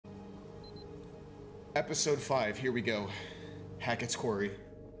Episode 5, here we go. Hackett's Quarry.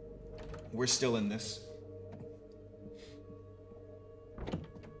 We're still in this.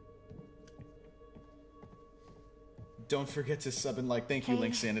 Don't forget to sub and like. Thank you,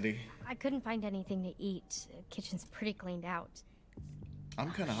 Link Sanity. I couldn't find anything to eat. Kitchen's pretty cleaned out.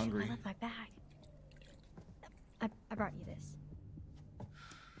 I'm kind of hungry. I left my bag. I brought you this.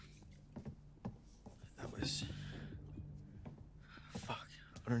 That was... Fuck.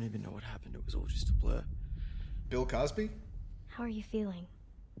 I don't even know what happened. It was all just a blur. Bill Cosby? How are you feeling?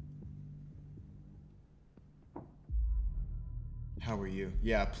 How are you?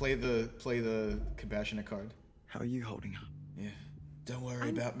 Yeah, play the compassionate card. How are you holding up? Yeah. Don't worry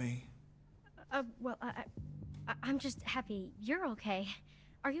about me. Well, I'm just happy you're okay.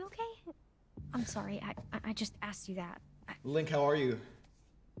 Are you okay? I'm sorry, I just asked you that. Link, how are you?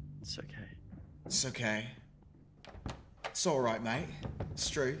 It's okay. It's okay. It's alright, mate. It's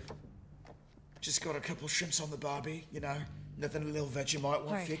true. Just got a couple shrimps on the barbie, you know. Nothing a little veggie might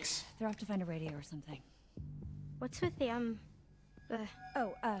want fix. They're off to find a radio or something. What's with the,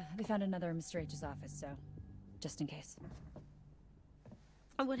 they found another in Mr. H's office, so... just in case.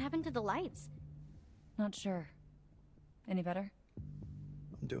 What happened to the lights? Not sure. Any better?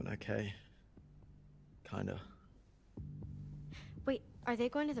 I'm doing okay. Kinda. Wait, are they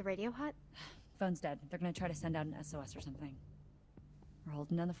going to the radio hut? Phone's dead. They're gonna try to send out an SOS or something. We're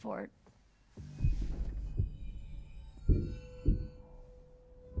holding down the fort.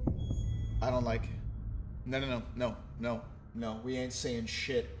 I don't like... No, we ain't saying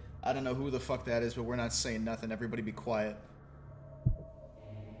shit. I don't know who the fuck that is, but we're not saying nothing. Everybody be quiet.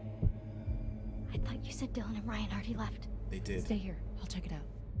 I thought you said Dylan and Ryan already left. They did. Stay here. I'll check it out.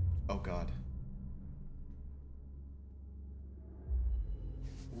 Oh god.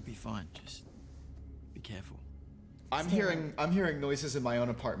 We'll be fine. Just be careful. I'm hearing noises in my own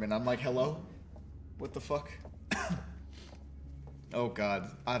apartment. I'm like, hello? What the fuck? Oh god.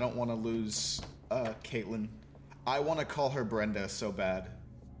 I don't want to lose Caitlin. I want to call her Brenda so bad.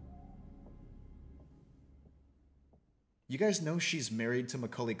 You guys know she's married to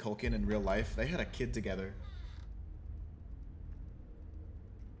Macaulay Culkin in real life? They had a kid together.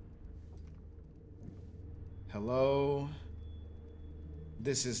 Hello?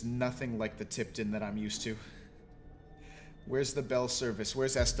 This is nothing like the Tipton that I'm used to. Where's the bell service?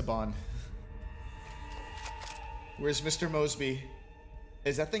 Where's Esteban? Where's Mr. Mosby?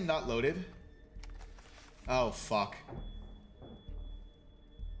 Is that thing not loaded? Oh, fuck.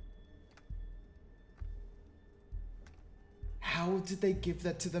 How did they give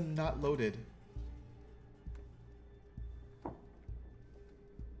that to them not loaded?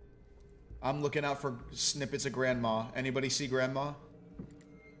 I'm looking out for snippets of Grandma. Anybody see Grandma?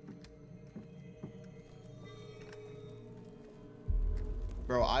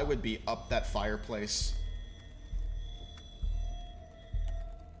 Bro, I would be up that fireplace.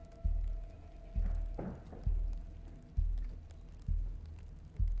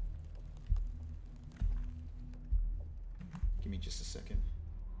 Give me just a second.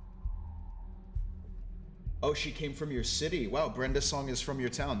 Oh, she came from your city. Wow, Brenda's song is from your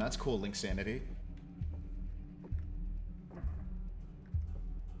town. That's cool, Link Sanity.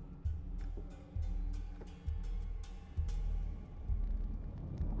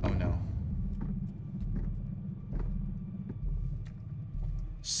 Oh no.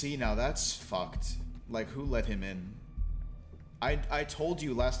 See, now that's fucked. Like, who let him in? I told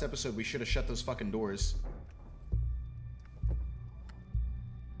you last episode we should have shut those fucking doors.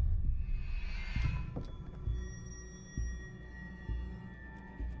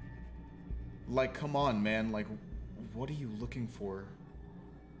 Like, come on, man. Like, what are you looking for?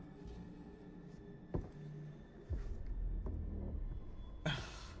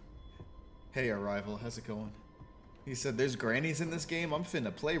 Hey, Arrival, how's it going? He said, there's grannies in this game? I'm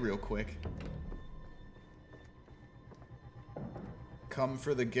finna play real quick. Come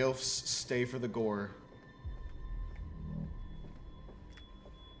for the gilfs, stay for the gore.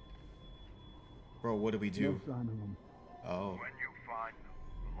 Bro, what do we do? No sign of them. Oh. When you find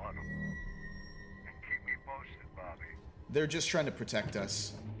them, let them. And keep me posted, Bobby. They're just trying to protect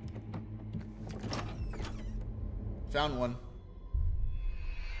us. Found one.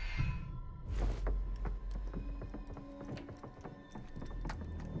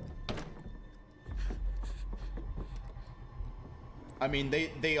 I mean,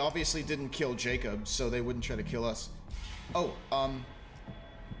 they obviously didn't kill Jacob, so they wouldn't try to kill us. Oh,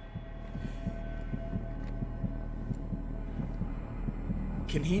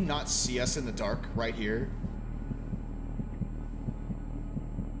 can he not see us in the dark right here?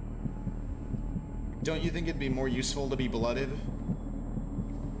 Don't you think it'd be more useful to be blooded?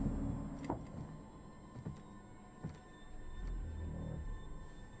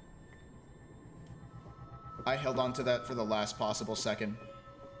 I held on to that for the last possible second.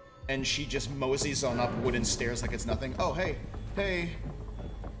 And she just moseys on up wooden stairs like it's nothing. Oh, hey. Hey.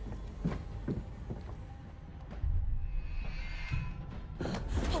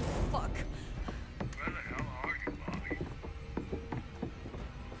 Oh, fuck. Where the hell are you,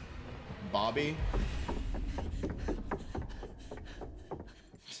 Bobby? Bobby?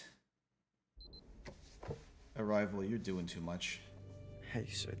 Arrival, you're doing too much. Hey,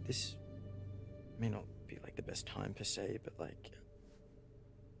 so this may not be like the best time per se, but like,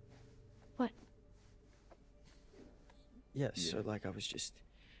 What? yeah, so like I was just,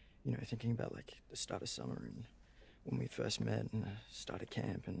 you know, thinking about like the start of summer and when we first met and the start of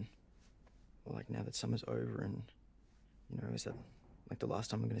camp and well, like now that summer's over and, you know, is that like the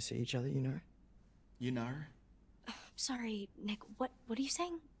last time we're gonna see each other, you know? You know? Sorry, Nick. What are you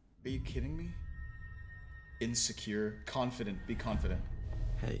saying? Are you kidding me? Insecure, confident, be confident.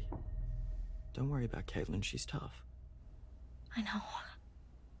 Hey, don't worry about Caitlin, she's tough. I know.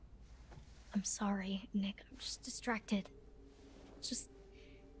 I'm sorry, Nick. I'm just distracted. Let's just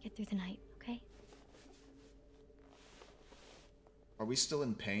get through the night, okay? Are we still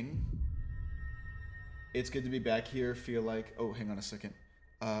in pain? It's good to be back here, feel like... Oh, hang on a second.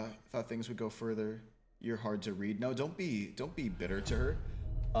 Thought things would go further. You're hard to read. No, don't be bitter to her.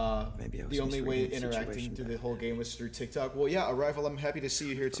 Maybe I was the only way misreading the interacting situation through back the whole game was through TikTok. Well, yeah, Arrival, I'm happy to see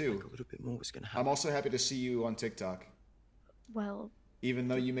you here too. Like a little bit more was gonna happen. I'm also happy to see you on TikTok. Well, Even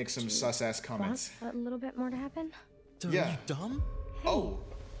though you make some sus-ass comments. want a little bit more to happen? Dude, Yeah. are you dumb? Oh!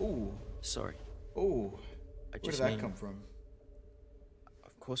 Ooh. Sorry. Ooh. I Where did just that mean, come from?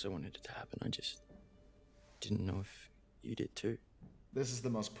 Of course I wanted it to happen. I just didn't know if you did too. This is the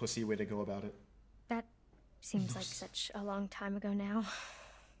most pussy way to go about it. That seems like such a long time ago now.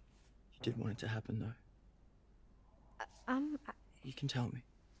 You did want it to happen though. You can tell me.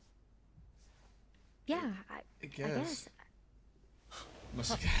 Yeah, I I guess. guess.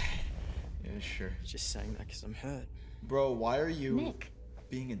 Must... Yeah, sure. You're just saying that because I'm hurt. Bro, why are you Nick.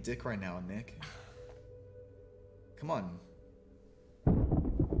 being a dick right now, Nick? Come on.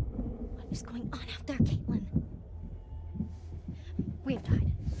 What is going on out there, Caitlin? We have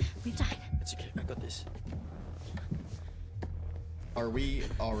died. We've died. It's okay, I got this. Are we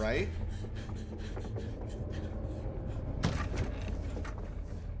alright?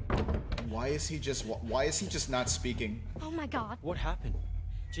 Why is he just not speaking? Oh my god. What happened?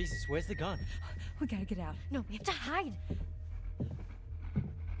 Jesus, where's the gun? We gotta get out. No, we have to hide.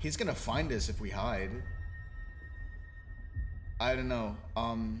 He's gonna find us if we hide. I don't know.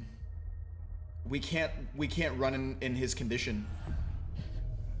 We can't run in his condition.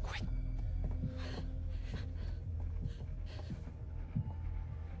 Quick.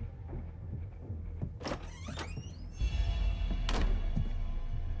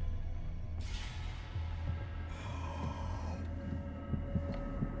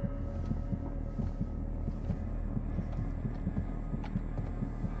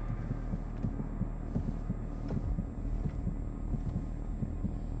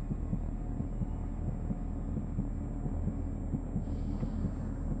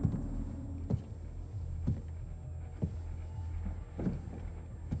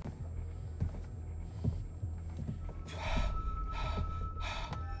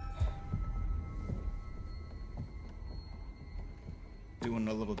 Doing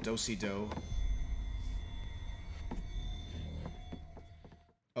a little do-si-do.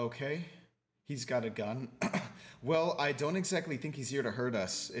 Okay. He's got a gun. Well, I don't exactly think he's here to hurt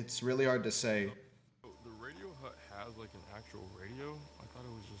us. It's really hard to say. The radio hut has like an actual radio? I thought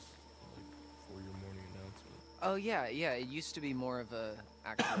it was just like for your morning announcement. Oh yeah, it used to be more of a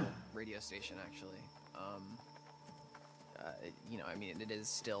actual radio station actually. You know, I mean it is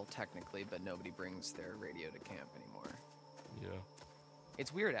still technically, but nobody brings their radio to camp anymore. Yeah.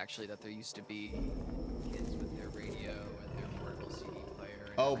 It's weird actually that there used to be kids with their radio and their portable CD player.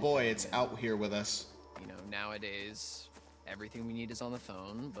 And Oh boy, everything, it's and, out here with us. You know, nowadays everything we need is on the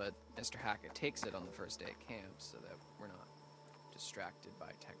phone, but Mr. Hackett takes it on the first day at camp so that we're not distracted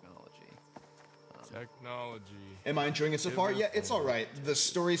by technology. Technology. Am I enjoying it so far? Yeah, it's alright. The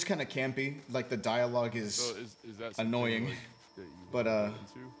story's kind of campy. Like, the dialogue is So is that something, annoying. like, that you But, wanna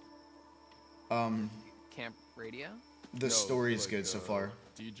get into? Camp radio? The No, story's like, good so far.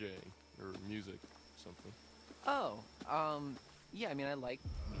 DJing or music, something. Oh, yeah, I mean I like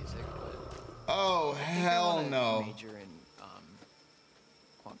music, but Oh, I think I hell wanna no. major in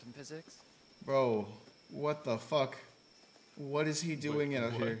quantum physics. Bro, what the fuck? What is he doing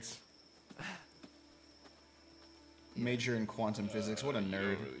out here? What? Major in quantum physics. What a You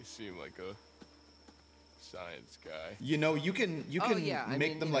nerd. don't really seem like a science guy. You know, you can yeah, I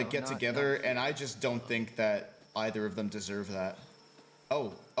make mean, them you like know, get not together, here. and I just don't think that either of them deserve that.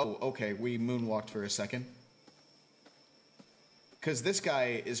 Oh, okay. We moonwalked for a second. Because this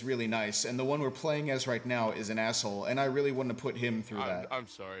guy is really nice, and the one we're playing as right now is an asshole, and I really wouldn't have put him through that. I'm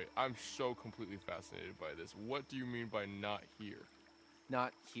sorry. I'm so completely fascinated by this. What do you mean by not here?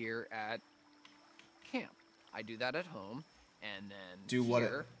 Not here at camp. I do that at home, and then Do what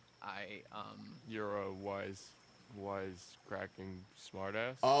here I You're a wise cracking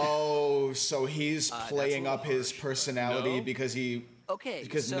smartass. Oh, so he's that's a playing little up his harsh, but- personality No. because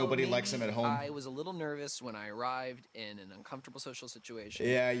so nobody likes him at maybe home. I was a little nervous when I arrived in an uncomfortable social situation.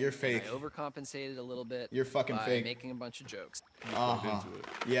 Yeah, you're and fake. I overcompensated a little bit. You're fucking by fake. making a bunch of jokes. Plugged into it.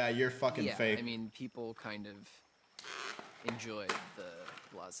 Yeah, you're fucking Yeah, fake. I mean, people kind of enjoyed the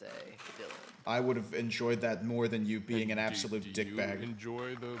blasé Dylan. I would have enjoyed that more than you being an And absolute do you dickbag.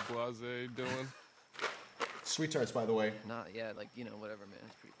 enjoy the blase, Dylan? Sweet tarts, by the way. Not yeah, like whatever, man.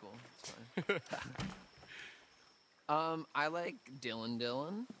 It's pretty cool. It's fine. I like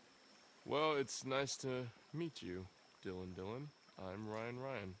Dylan. Well, it's nice to meet you, Dylan. I'm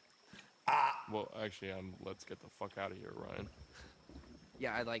Ryan. Well, actually, I'm let's get the fuck out of here, Ryan.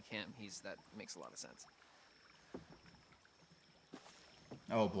 Yeah, I like him. That makes a lot of sense.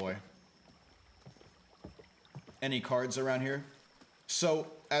 Oh boy. Any cards around here? So,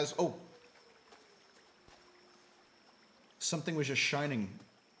 something was just shining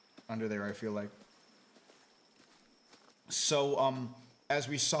under there, I feel like. So, as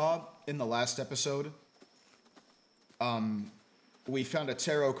we saw in the last episode, we found a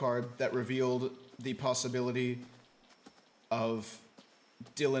tarot card that revealed the possibility of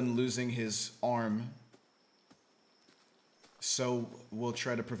Dylan losing his arm. So we'll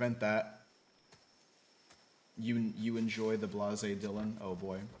try to prevent that. You enjoy the blasé Dylan? Oh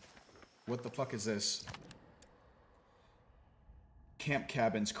boy. What the fuck is this? Camp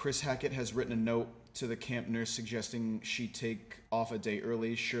cabins. Chris Hackett has written a note to the camp nurse suggesting she take off a day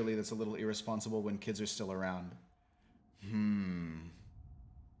early. Surely that's a little irresponsible when kids are still around.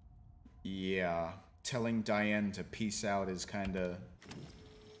 Yeah. Telling Diane to peace out is kinda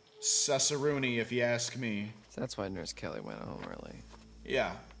sussaroony if you ask me. So that's why Nurse Kelly went home early.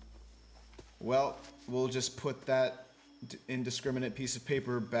 Yeah. Well, we'll just put that indiscriminate piece of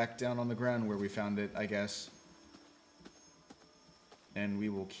paper back down on the ground where we found it, I guess. And we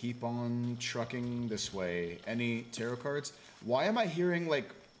will keep on trucking this way. Any tarot cards? Why am I hearing, like,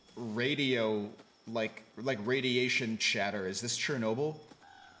 radio, like radiation chatter? Is this Chernobyl?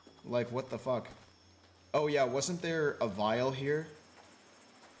 Like, what the fuck? Oh yeah, wasn't there a vial here?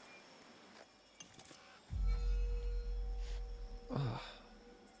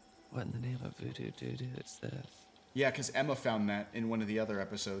 What in the name of voodoo doo-doo is this? Yeah, because Emma found that in one of the other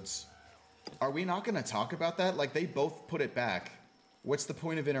episodes. Are we not going to talk about that? Like, they both put it back. What's the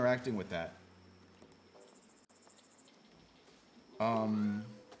point of interacting with that? And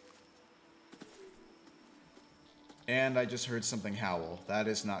I just heard something howl. That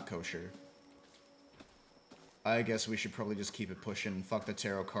is not kosher. I guess we should probably just keep it pushing. Fuck the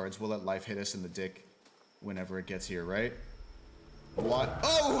tarot cards. We'll let life hit us in the dick whenever it gets here, right? What?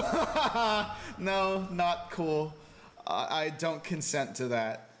 Oh! No, not cool. I don't consent to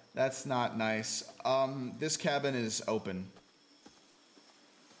that. That's not nice. This cabin is open.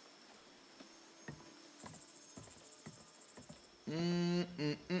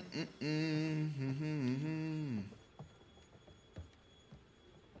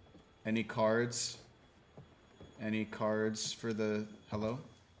 Any cards? Any cards for the... Hello?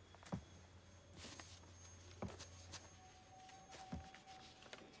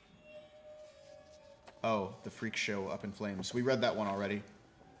 Oh, the freak show up in flames. We read that one already.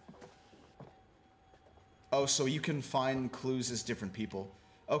 Oh, so you can find clues as different people.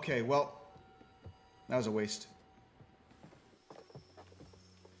 Okay, well, that was a waste.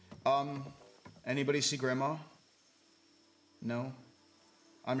 Anybody see Grandma? No?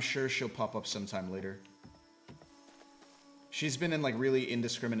 I'm sure she'll pop up sometime later. She's been in, like, really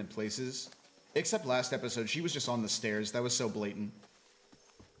indiscriminate places. Except last episode, she was just on the stairs. That was so blatant.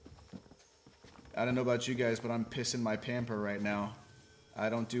 I don't know about you guys, but I'm pissing my pamper right now. I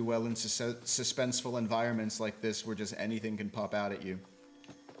don't do well in suspenseful environments like this where just anything can pop out at you.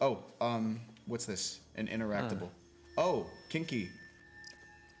 Oh, what's this? An interactable. Oh, kinky.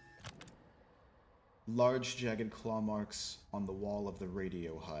 Large jagged claw marks on the wall of the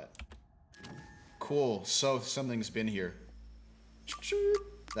radio hut. Cool, so something's been here.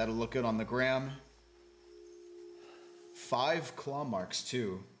 That'll look good on the gram. 5 claw marks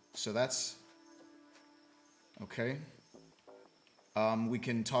too, so that's... Okay. We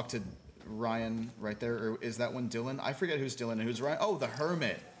can talk to Ryan right there, or is that one Dylan? I forget who's Dylan and who's Ryan. Oh, the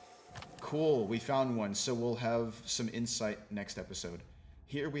Hermit. Cool, we found one, so we'll have some insight next episode.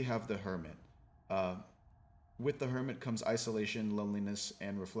 Here we have the Hermit. With the Hermit comes isolation, loneliness,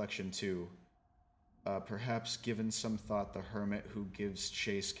 and reflection too. Perhaps given some thought, the Hermit who gives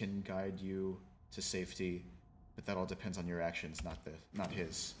chase can guide you to safety, but that all depends on your actions, not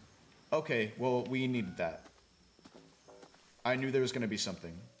his. Okay, well, we needed that. I knew there was going to be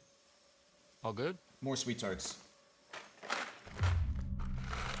something. All good? More sweet tarts.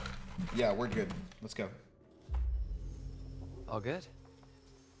 Yeah, we're good. Let's go. All good?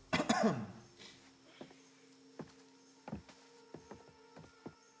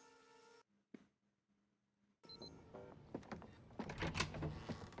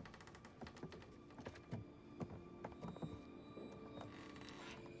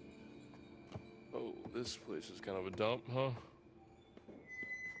 Oh, this place is kind of a dump, huh?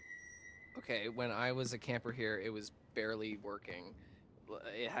 Okay, when I was a camper here, it was barely working.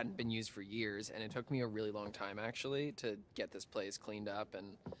 It hadn't been used for years, and it took me a really long time, actually, to get this place cleaned up and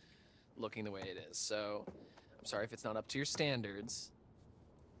looking the way it is. So, I'm sorry if it's not up to your standards,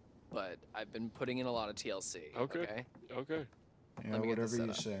 but I've been putting in a lot of TLC. Okay. Okay. Yeah, Let me get this whatever set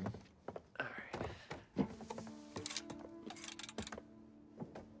you up. say. All right.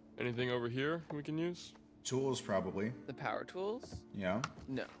 Anything over here we can use? Tools, probably. The power tools? Yeah.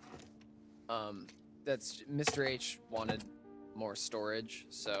 No. That's Mr. H wanted more storage,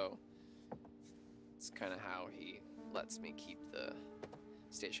 so it's kind of how he lets me keep the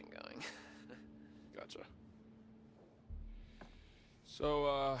station going. Gotcha.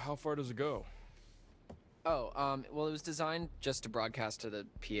 So, how far does it go? Oh, well, it was designed just to broadcast to the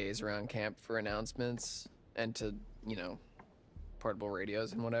PAs around camp for announcements and to, you know, portable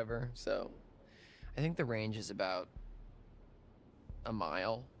radios and whatever. So, I think the range is about a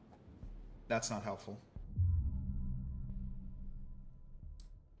mile. That's not helpful.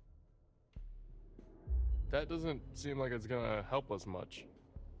 That doesn't seem like it's gonna help us much.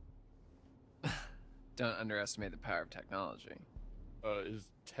 Don't underestimate the power of technology. Is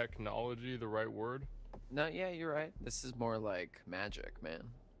technology the right word? No, yeah, you're right. This is more like magic, man.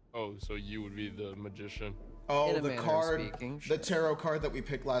 Oh, so you would be the magician? Oh, In a the manner of card, speaking, the sure. tarot card that we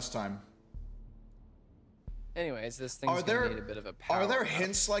picked last time. Anyways, this thing's Are gonna there need a bit of a power. are there up.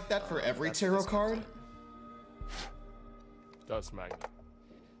 hints like that for every That's tarot what this card? one's Dust magnet.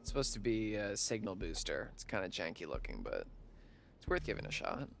 It's supposed to be a signal booster. It's kind of janky looking, but it's worth giving a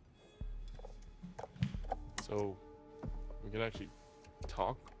shot. So, we can actually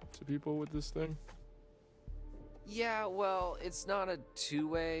talk to people with this thing? Yeah, well, it's not a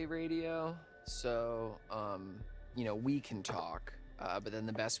two-way radio, so, you know, we can talk, but then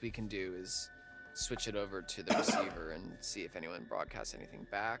the best we can do is switch it over to the receiver and see if anyone broadcasts anything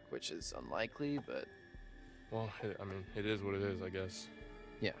back, which is unlikely, but... Well, I mean, it is what it is, I guess.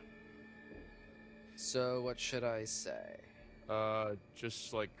 Yeah. So, what should I say?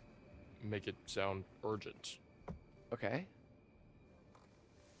 Just, like, make it sound urgent. Okay.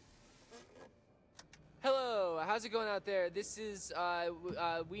 Hello, how's it going out there? This is,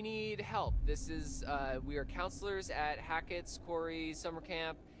 we need help. This is, we are counselors at Hackett's Quarry Summer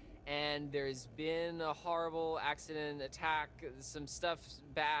Camp, and there's been a horrible accident, attack, some stuff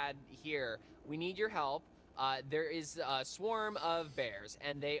bad here. We need your help. There is a swarm of bears,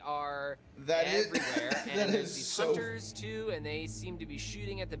 and they are everywhere. And that there's is these so... hunters too, and they seem to be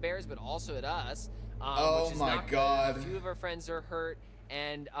shooting at the bears, but also at us. Oh which is my not good. God. A few of our friends are hurt,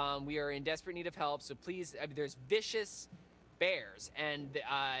 and we are in desperate need of help. So please, I mean, there's vicious bears, and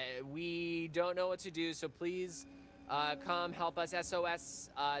we don't know what to do. So please, come help us. SOS.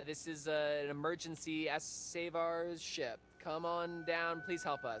 This is an emergency. Save our ship. Come on down. Please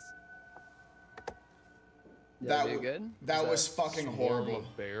help us. That Did I do good? That was fucking Swarm horrible.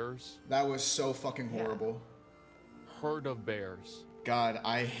 of bears? That was so fucking horrible. Herd of bears. God,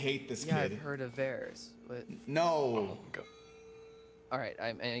 I hate this Yeah, kid. I've heard of bears. But... No. Oh, God. All right,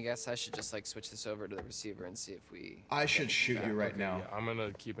 I guess I should just like switch this over to the receiver and see if we. I should shoot you right Okay, now. Yeah, I'm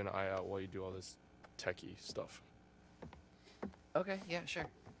gonna keep an eye out while you do all this techie stuff. Okay, yeah, sure.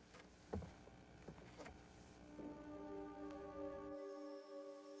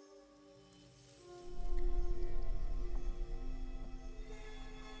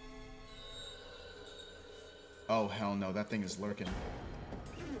 Oh, hell no, that thing is lurking.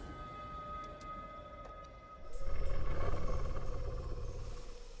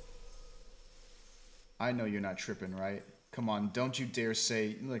 I know you're not tripping, right? Come on, don't you dare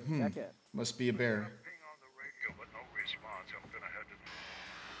say, like, must be a bear. Ping on the radio, but no response. I'm gonna head to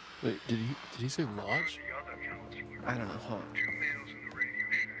Wait, did he say lodge? the other counselor. I don't know. Hold on. 2 males in the Radio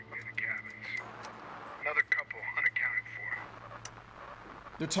Shack near the cabin.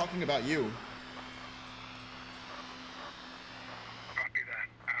 They're talking about you. Copy that.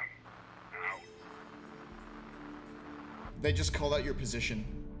 Out. They just called out your position.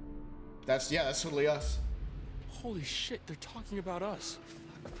 That's totally us. Holy shit, they're talking about us.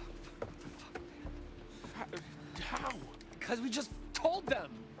 How? Because we just told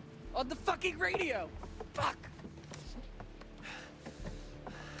them on the fucking radio. Fuck.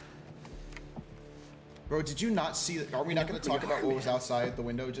 Bro, did you not see that? Are we not going to talk about what was outside the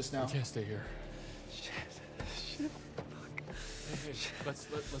window just now? I can't stay here. Shit. Fuck. Hey, let's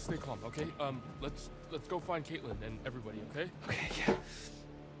stay calm, okay? Let's go find Caitlin and everybody, okay? Okay, yeah.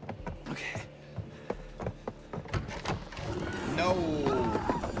 Okay. No.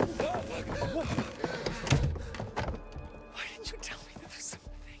 Why didn't you tell me there was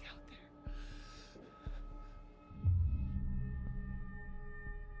something out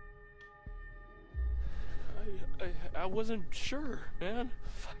there? I wasn't sure, man.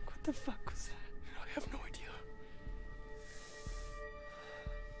 Fuck, what the fuck was that? I have no idea.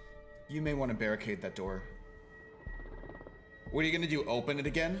 You may want to barricade that door. What are you gonna do? Open it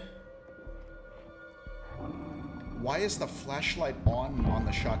again? Why is the flashlight on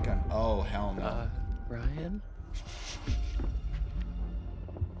the shotgun? Oh, hell no. Ryan?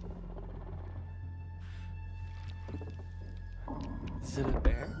 Is it a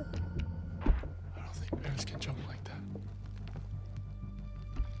bear? I don't think bears can jump like that.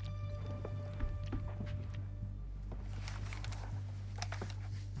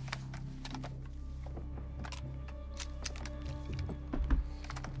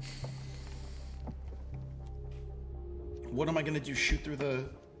 What am I gonna do? Shoot through the...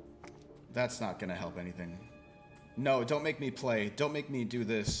 That's not gonna help anything. No, don't make me play. Don't make me do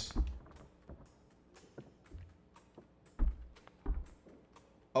this.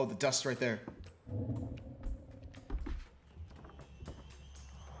 Oh, the dust's right there.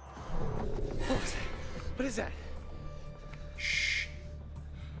 What is that? Shh.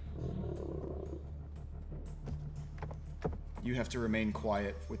 You have to remain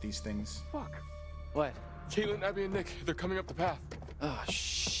quiet with these things. Fuck. What? Caitlin, Abby, and Nick, they're coming up the path. Oh,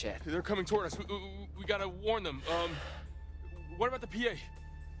 shit. They're coming toward us. We gotta warn them. What about the PA?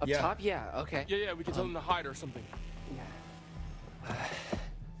 Up Yeah. top? Yeah, okay. Yeah, we can tell them to hide or something.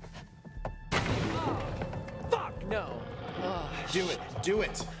 Fuck, no. Do it. Do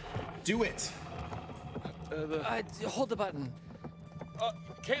it. Do it. Hold the button.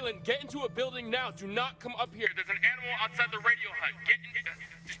 Caitlin, get into a building now. Do not come up here. There's an animal outside the radio hut.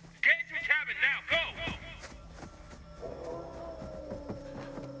 Just get into a cabin now. Go!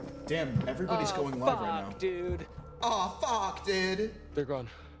 Damn, everybody's going live right now. Dude. Aw, fuck, dude. They're gone.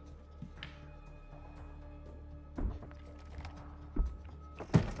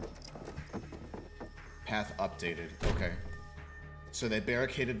 Path updated. Okay. So they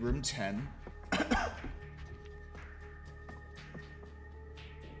barricaded room 10.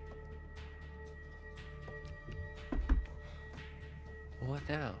 What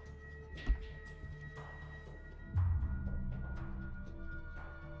now?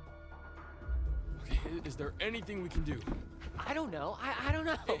 Okay, is there anything we can do? I don't know. I don't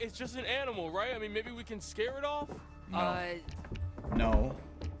know. It's just an animal, right? I mean, maybe we can scare it off? No.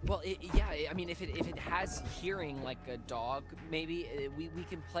 Well, yeah. I mean, if it has hearing like a dog, maybe we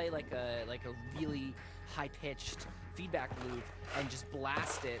can play like a really high-pitched feedback loop and just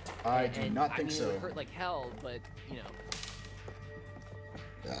blast it. I do not think it so. would hurt like hell, but you know.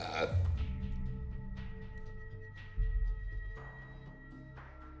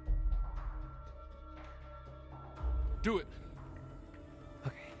 Do it.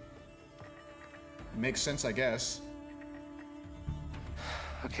 Okay. Makes sense, I guess.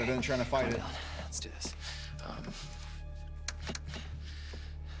 Okay. Better than trying to fight it. Let's do this.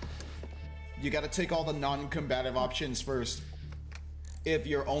 You gotta take all the non-combative options first. If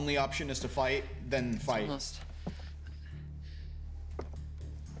your only option is to fight, then fight. Almost.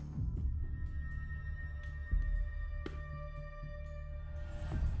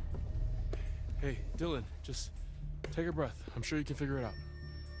 Hey, Dylan, just take a breath. I'm sure you can figure it out.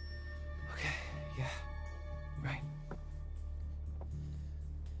 Okay. Yeah. Right.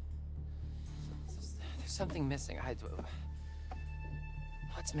 There's something missing.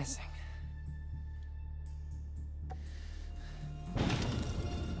 What's missing?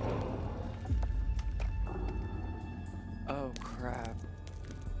 Oh crap.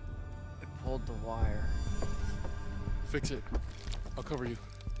 It pulled the wire. Fix it. I'll cover you.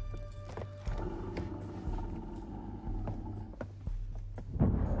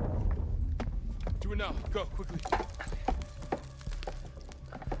 Do it now. Go, quickly.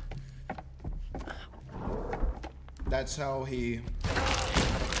 That's how he...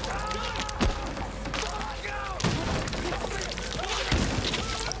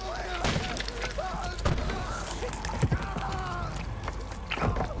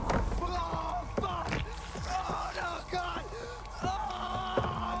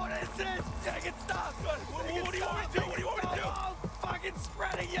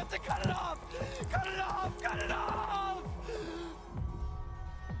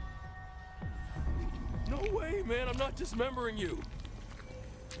 No way, man. I'm not dismembering you.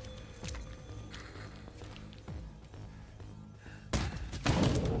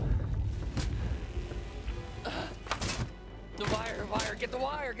 The wire, get the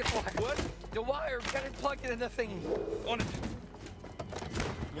wire. What? The wire, get it plugged into the thingy. On it.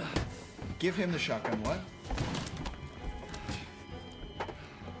 Give him the shotgun, what?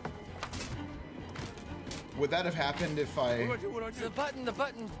 Would that have happened if I... What do I do? The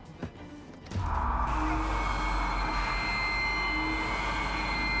button.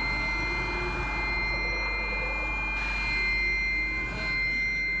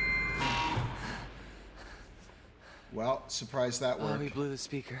 Well, surprised that Oh, worked. we blew the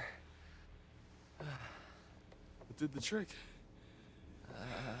speaker. It did the trick.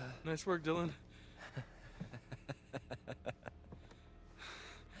 Nice work, Dylan.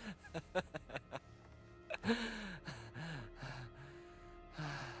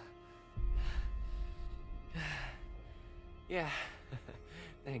 Yeah.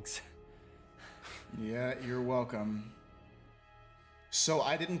 Thanks. Yeah, you're welcome. So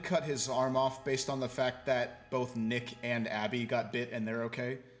I didn't cut his arm off based on the fact that both Nick and Abby got bit and they're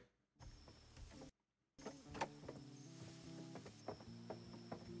okay?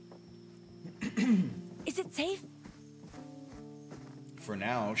 Is it safe? For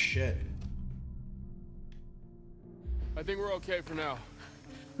now, shit. I think we're okay for now.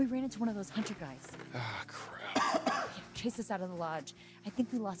 We ran into one of those hunter guys. Ah, crap. He chased us out of the lodge. I think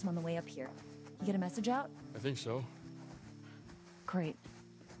we lost him on the way up here. You get a message out? I think so. Great.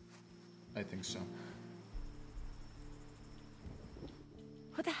 I think so.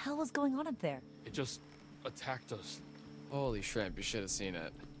 What the hell was going on up there? It just attacked us. Holy shrimp, you should have seen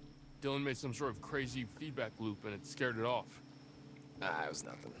it. Dylan made some sort of crazy feedback loop and it scared it off. Ah, it was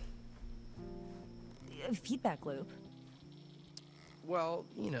nothing. A feedback loop. Well,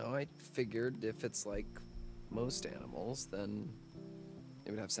 you know, I figured if it's like most animals, then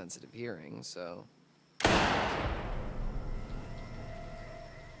it would have sensitive hearing, so...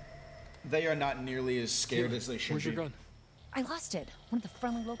 They are not nearly as scared as they should Where's be. your gun? I lost it. One of the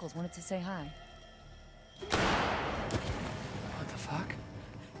friendly locals wanted to say hi. What the fuck?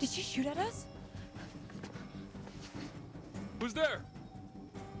 Did she shoot at us? Who's there?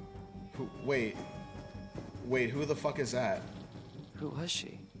 Wait, who the fuck is that? Who was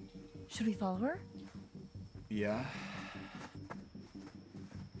she? Should we follow her? Yeah.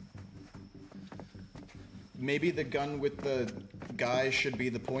 Maybe the gun with the guy should be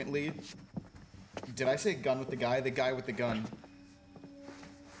the point lead. Did I say gun with the guy? The guy with the gun.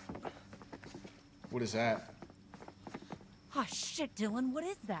 What is that? Oh shit, Dylan, what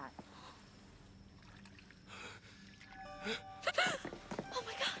is that? Oh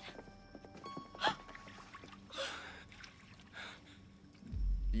my god.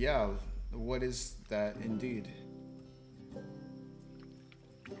 Yeah, what is that indeed?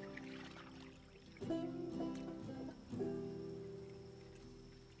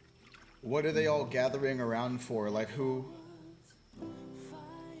 What are they all gathering around for? Like who?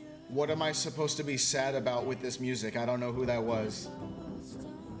 What am I supposed to be sad about with this music? I don't know who that was.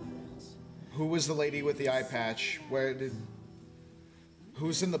 Who was the lady with the eye patch?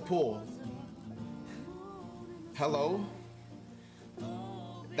 Who's in the pool? Hello?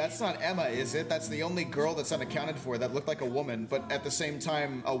 That's not Emma, is it? That's the only girl that's unaccounted for that looked like a woman, but at the same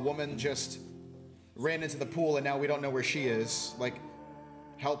time, a woman just ran into the pool and now we don't know where she is. Like,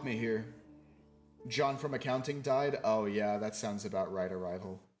 help me here. John from accounting died? Oh yeah, that sounds about right,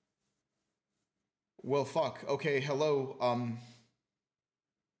 Arrival. Well, fuck. Okay, hello,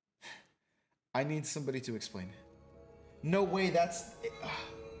 I need somebody to explain. No way, that's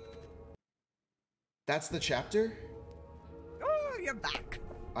the chapter? Oh, you're back.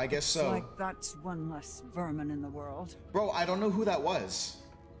 I guess It's so. like that's one less vermin in the world. Bro, I don't know who that was.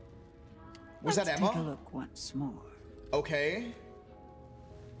 Was Let's that Emma? take a look once more. Okay.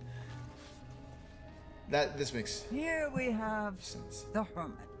 This makes Here we have sense. the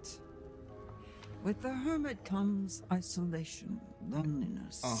hermit. With the hermit comes isolation,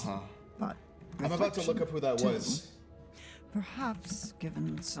 loneliness. Uh-huh. But I'm about to look up who that reflection, was. too. Perhaps,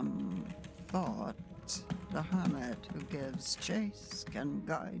 given some thought, the hermit who gives chase can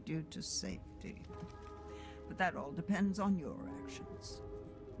guide you to safety. But that all depends on your actions.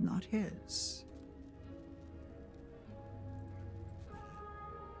 not his.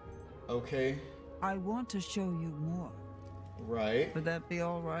 Okay. I want to show you more. Right. Would that be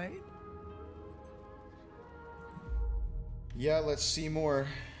all right? Yeah, let's see more.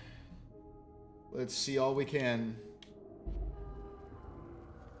 Let's see all we can.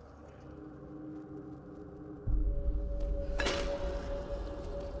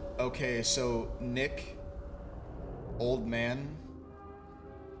 Okay, so Nick, old man.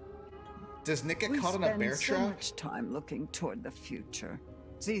 Does Nick get caught in a bear We spend trap? so much time looking toward the future.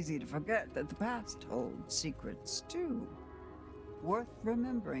 It's easy to forget that the past holds secrets too. Worth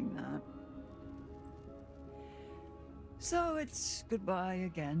remembering that. So it's goodbye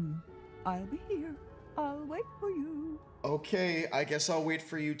again. I'll be here. I'll wait for you. Okay, I guess I'll wait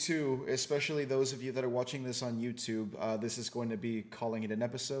for you too, especially those of you that are watching this on YouTube. This is going to be calling it an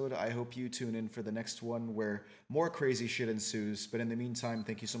episode. I hope you tune in for the next one where more crazy shit ensues. But in the meantime,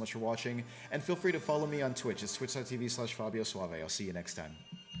 thank you so much for watching, and feel free to follow me on Twitch. It's twitch.tv/Fabio Suave. I'll see you next time.